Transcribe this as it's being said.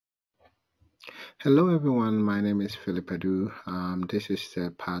Hello everyone, my name is Philip. This is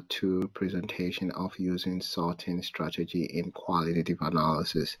the part 2 presentation of using sorting strategy in qualitative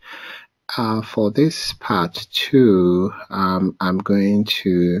analysis. For this part 2, I'm going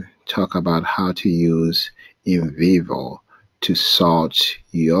to talk about how to use NVivo to sort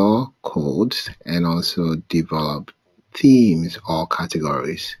your codes and also develop themes or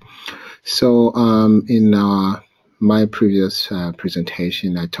categories. So in my previous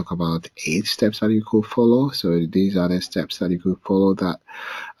presentation, I talked about 8 steps that you could follow. So these are the steps that you could follow that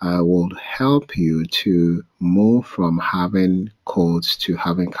will help you to move from having codes to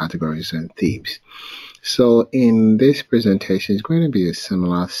having categories and themes. So in this presentation, it's going to be a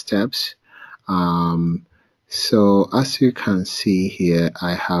similar steps. So as you can see here,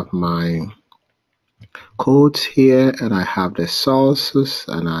 I have my codes here, and I have the sources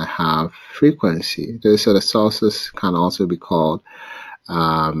and I have frequency. So the sources can also be called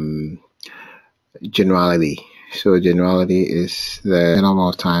generality. So generality is the number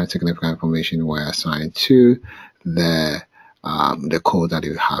of times significant information were assigned to the code that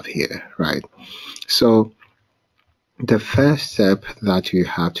you have here, right? So the first step that you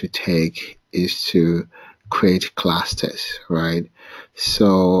have to take is to create clusters, right?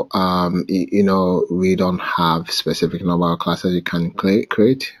 So we don't have specific number of clusters you can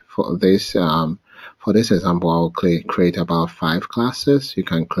create for this. For this example, I'll create about 5 clusters. You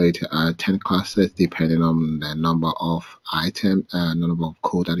can create 10 clusters depending on the number of number of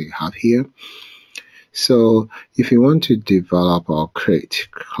code that you have here. So if you want to develop or create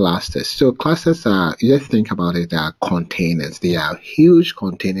clusters, so clusters are, you just think about it, they are containers. They are huge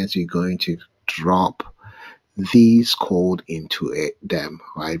containers. You're going to drop these code into them,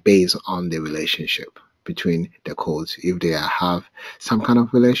 right, based on the relationship between the codes. If they have some kind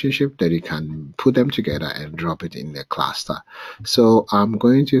of relationship, then you can put them together and drop it in the cluster. So I'm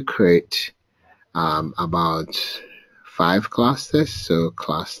going to create about 5 clusters. So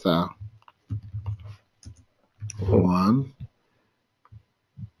cluster 1,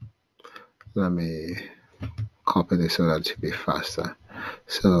 let me copy this so that it will be faster.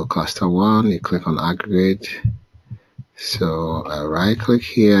 So cluster 1, you click on aggregate. So I right click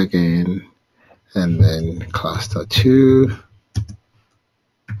here again, and then cluster 2,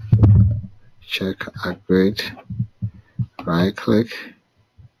 check aggregate, right click,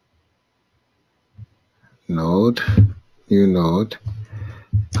 node, new node,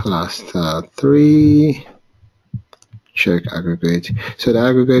 cluster 3, check aggregate. So the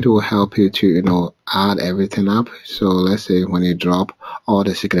aggregate will help you to add everything up. So let's say when you drop all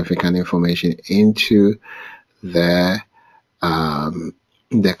the significant information into the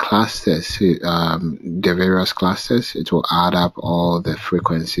clusters, the various clusters, it will add up all the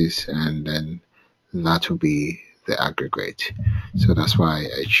frequencies, and then that will be the aggregate. So that's why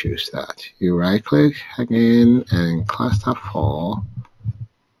I choose that. You right click again, and cluster 4,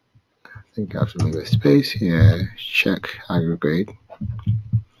 I think I have to leave a space here, check aggregate,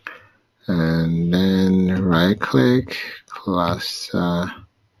 and then right click cluster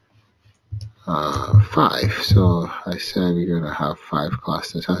 5. So I said we're going to have 5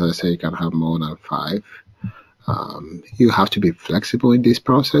 clusters. As I said, you can have more than 5. You have to be flexible in this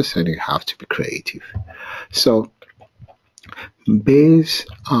process, and you have to be creative. So based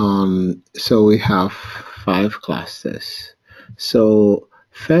on, so we have 5 clusters. So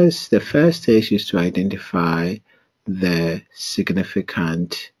the first stage is to identify the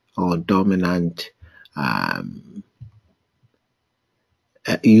significant or dominant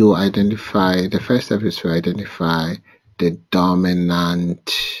the first step is to identify the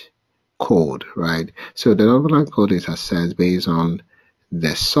dominant code, right? So the dominant code is assessed based on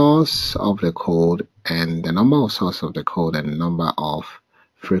the source of the code and the number of sources of the code and the number of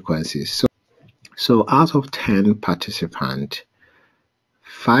frequencies. So out of 10 participants,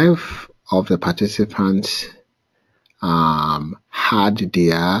 5 of the participants had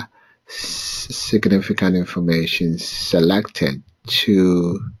their significant information selected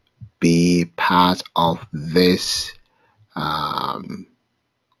to be part of this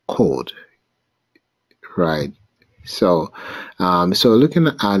code, right? So looking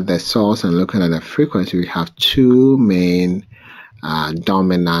at the source and looking at the frequency, we have 2 main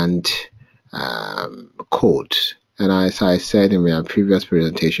dominant codes. And as I said in my previous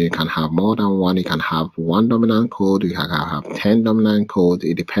presentation, you can have more than one. You can have 1 dominant code. You can have 10 dominant codes.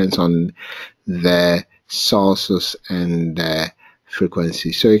 It depends on the sources and the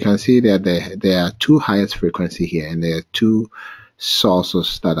frequency. So you can see that there are 2 highest frequency here, and there are 2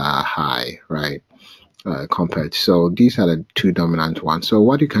 sources that are high, right? Compared. So these are the 2 dominant ones. So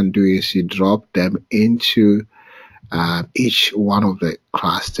what you can do is you drop them into each one of the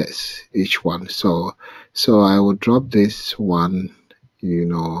clusters, each one. So I will drop this one,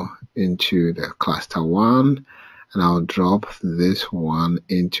 into the cluster 1, and I'll drop this one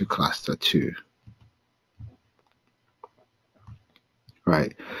into cluster 2.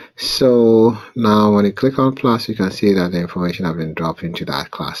 Right. So now when you click on plus, you can see that the information has been dropped into that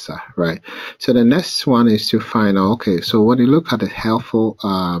cluster. Right. So the next one is to find out, okay, so when you look at the helpful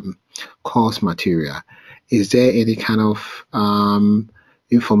course material, is there any kind of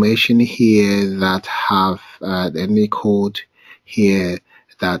information here that have any code here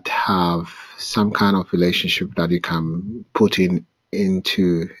that have some kind of relationship that you can put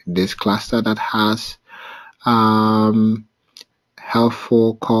into this cluster that has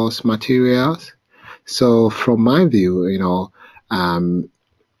helpful course materials? So from my view,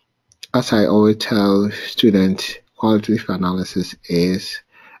 as I always tell students, qualitative analysis is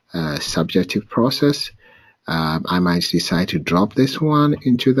a subjective process. I might decide to drop this one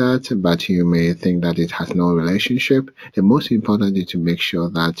into that, but you may think that it has no relationship. The most important is to make sure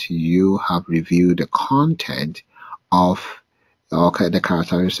that you have reviewed the content of the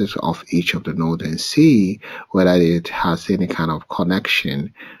characteristics of each of the nodes and see whether it has any kind of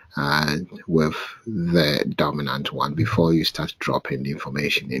connection with the dominant one before you start dropping the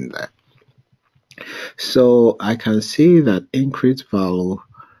information in there. So I can see that increased value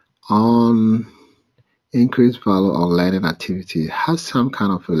on learning activity has some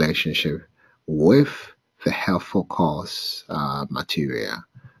kind of relationship with the helpful course material,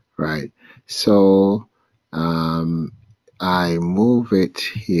 right? So I move it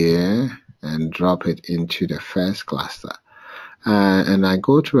here and drop it into the first cluster. And I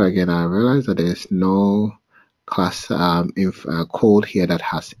go through again, I realize that there's no cluster code here that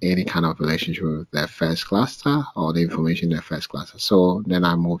has any kind of relationship with the first cluster or the information in the first cluster. So then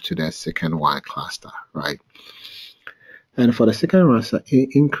I move to the second Y cluster, right? And for the second cluster,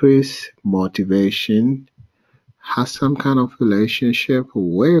 increase motivation has some kind of relationship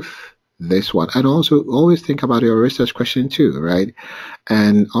with this one. And also always think about your research question too, right?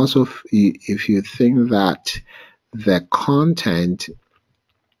 And also if you think that the content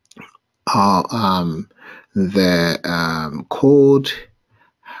or the code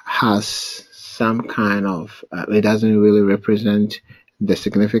has some kind of it doesn't really represent the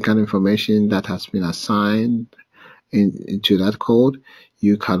significant information that has been assigned into that code,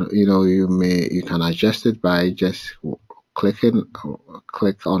 you can you can adjust it by just click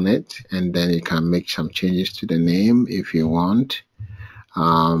on it, and then you can make some changes to the name if you want.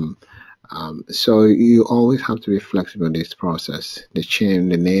 So you always have to be flexible in this process. The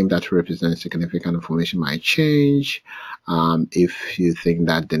name that represents significant information might change if you think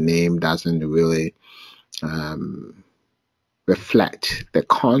that the name doesn't really reflect the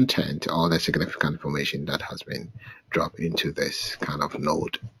content or the significant information that has been dropped into this kind of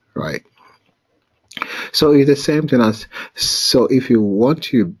node, right? So it's the same thing as, so if you want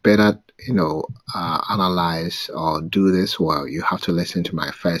to better analyze or do this well, you have to listen to my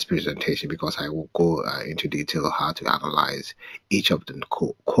first presentation, because I will go into detail how to analyze each of the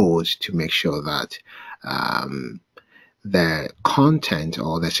codes to make sure that the content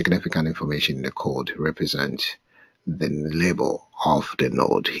or the significant information in the code represents the label of the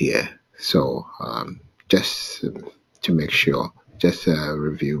node here. So just to make sure, just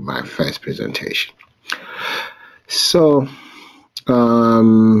review my first presentation. So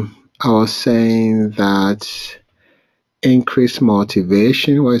I was saying that increased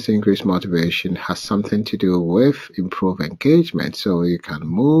motivation, what is increased motivation, has something to do with improved engagement. So you can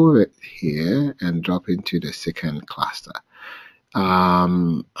move it here and drop into the second cluster.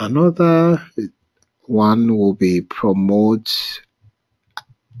 Another one will be promote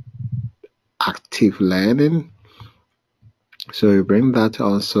active learning. So you bring that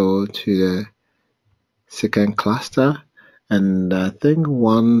also to the second cluster. And I think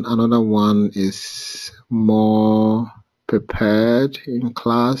another one is more prepared in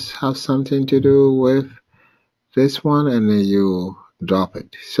class, have something to do with this one, and then you drop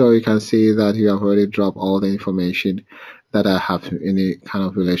it. So you can see that you have already dropped all the information that I have any kind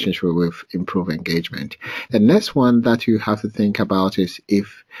of relationship with improved engagement. The next one that you have to think about is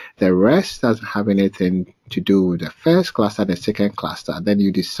if the rest doesn't have anything to do with the first cluster, the second cluster, then you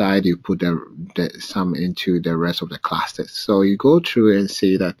decide you put the sum into the rest of the clusters. So you go through and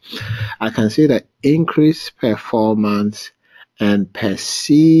see that I can see that increased performance and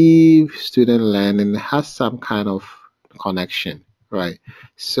perceived student learning has some kind of connection, right?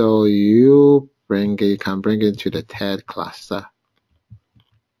 So you can bring it to the third cluster.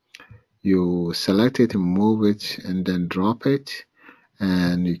 You select it and move it and then drop it,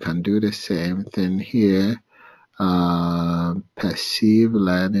 and you can do the same thing here. perceive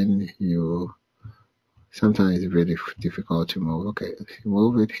learning, sometimes it's really difficult to move. Okay,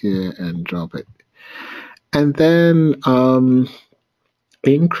 move it here and drop it. And then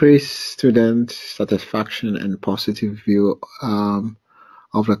increase student satisfaction and positive view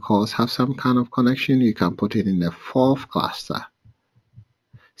of the course have some kind of connection. You can put it in the fourth cluster.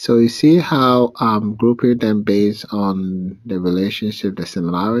 So you see how I'm grouping them based on the relationship, the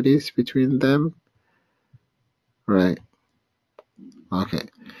similarities between them, right? Okay,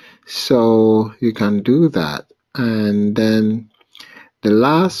 so you can do that. And then the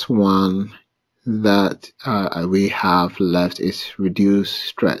last one that we have left is reduce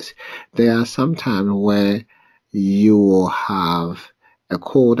stress. There are some times where you will have a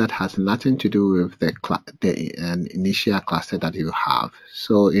code that has nothing to do with the initial cluster that you have.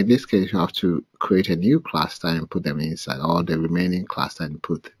 So in this case, you have to create a new cluster and put them inside, or the remaining cluster and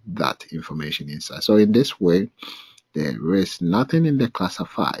put that information inside. So in this way, there is nothing in the cluster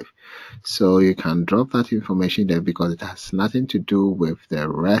 5. So you can drop that information there because it has nothing to do with the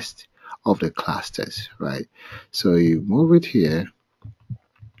rest of the clusters, right? So you move it here.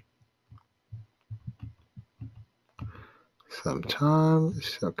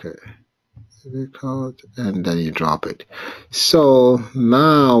 Sometimes, okay, and then you drop it. So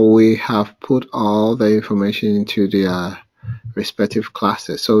now we have put all the information into their respective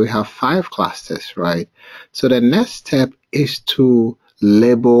clusters. So we have 5 clusters, right? So the next step is to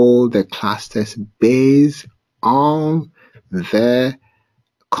label the clusters based on the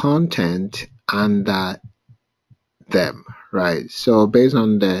content under them, right? So based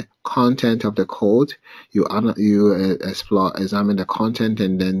on the content of the code, you examine the content,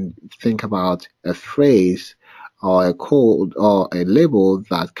 and then think about a phrase or a code or a label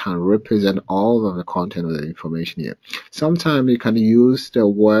that can represent all of the content of the information here. Sometimes you can use the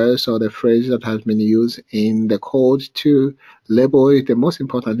words or the phrase that has been used in the code to label it. The most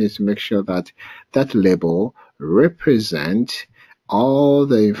important is to make sure that that label represents all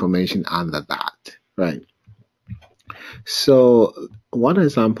the information under that, right? So one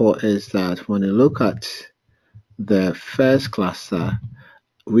example is that when you look at the first cluster,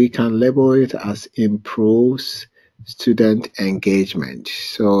 we can label it as improves student engagement.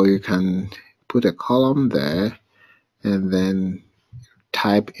 So you can put a column there and then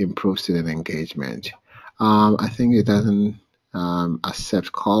type improve student engagement. I think it doesn't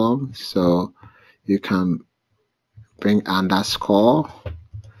accept column, so you can bring underscore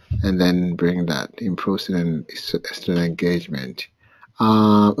and then bring that improve student engagement.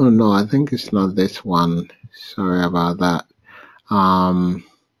 Oh no, I think it's not this one. Sorry about that. I'm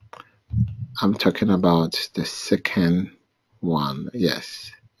talking about the second one.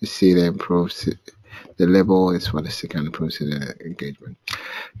 Yes, you see the the label is for the second improve student engagement.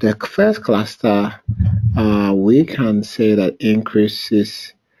 The first cluster, we can say that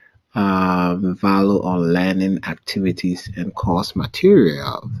increases value on learning activities and course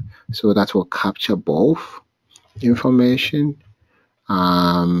material. So that will capture both information.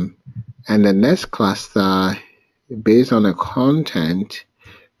 And the next cluster, based on the content,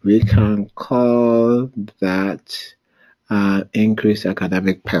 we can call that increase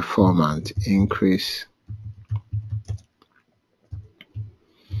academic performance, increase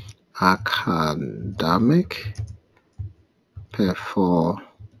academic performance.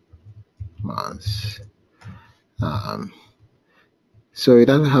 So it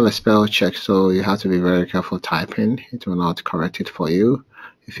doesn't have a spell check, so you have to be very careful typing. It will not correct it for you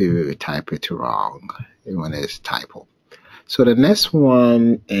if you type it wrong when it's typo. So the next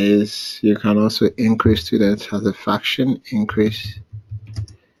one is you can also increase student satisfaction, increase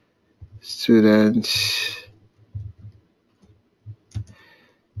student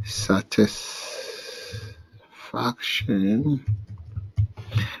satisfaction.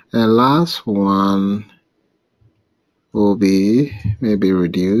 The last one will be maybe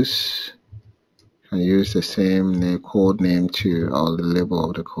reduce. You can use the same code name to, or the label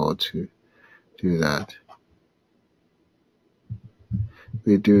of the code to do that.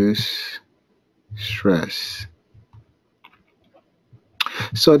 Reduce stress.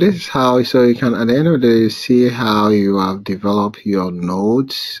 So this is how, so you can at the end of the day see how you have developed your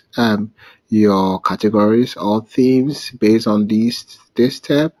nodes, your categories or themes based on this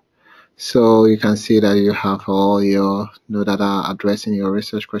step. So you can see that you have all your nodes that are addressing your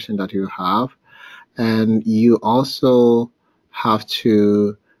research question that you have, and you also have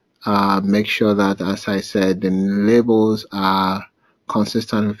to make sure that, as I said, the labels are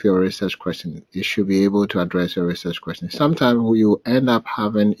consistent with your research question. You should be able to address your research question. Sometimes you end up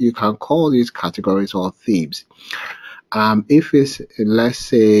having, you can call these categories or themes. if it's, let's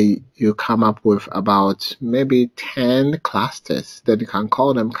say you come up with about maybe 10 clusters, then you can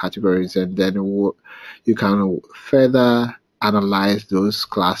call them categories, and then you can further analyze those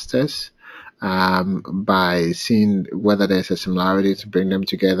clusters by seeing whether there's a similarity to bring them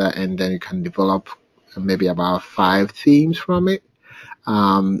together, and then you can develop maybe about 5 themes from it.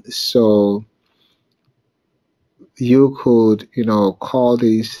 So you could, call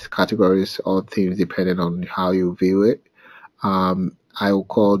these categories or themes depending on how you view it. I will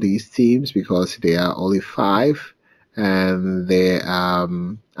call these themes because they are only 5, and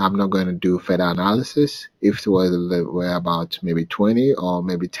I'm not going to do further analysis. If it were about maybe 20 or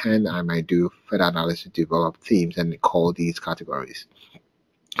maybe 10, I might do further analysis to develop themes and call these categories.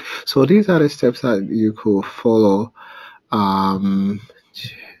 So these are the steps that you could follow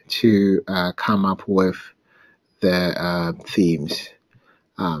to come up with the themes.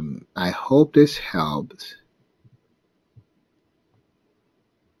 I hope this helps.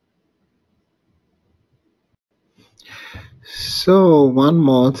 So one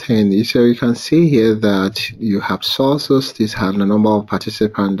more thing, so you can see here that you have sources. These have the number of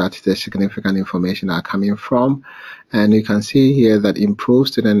participants that the significant information are coming from, and you can see here that improved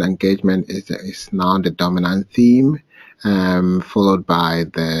student engagement is now the dominant theme, followed by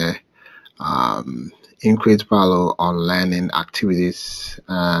the increased value on learning activities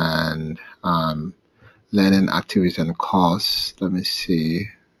and course. Let me see.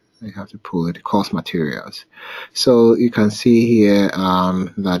 I have to pull it. Course materials. So you can see here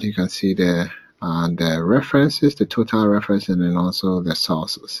that you can see the references, the total reference, and then also the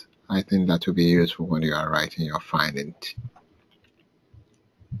sources. I think that will be useful when you are writing your findings.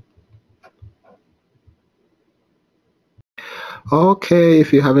 Okay,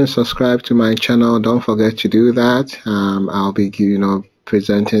 if you haven't subscribed to my channel, don't forget to do that. I'll be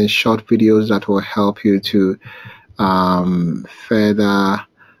presenting short videos that will help you to further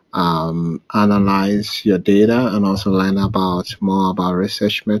analyze your data and also learn more about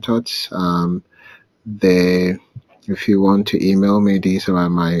research methods. If you want to email me, these are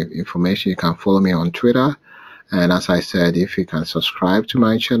my information. You can follow me on Twitter. And as I said, if you can subscribe to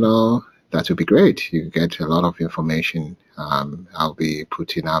my channel, that would be great. You get a lot of information. I'll be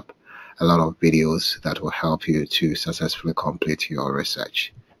putting up a lot of videos that will help you to successfully complete your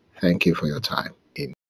research. Thank you for your time.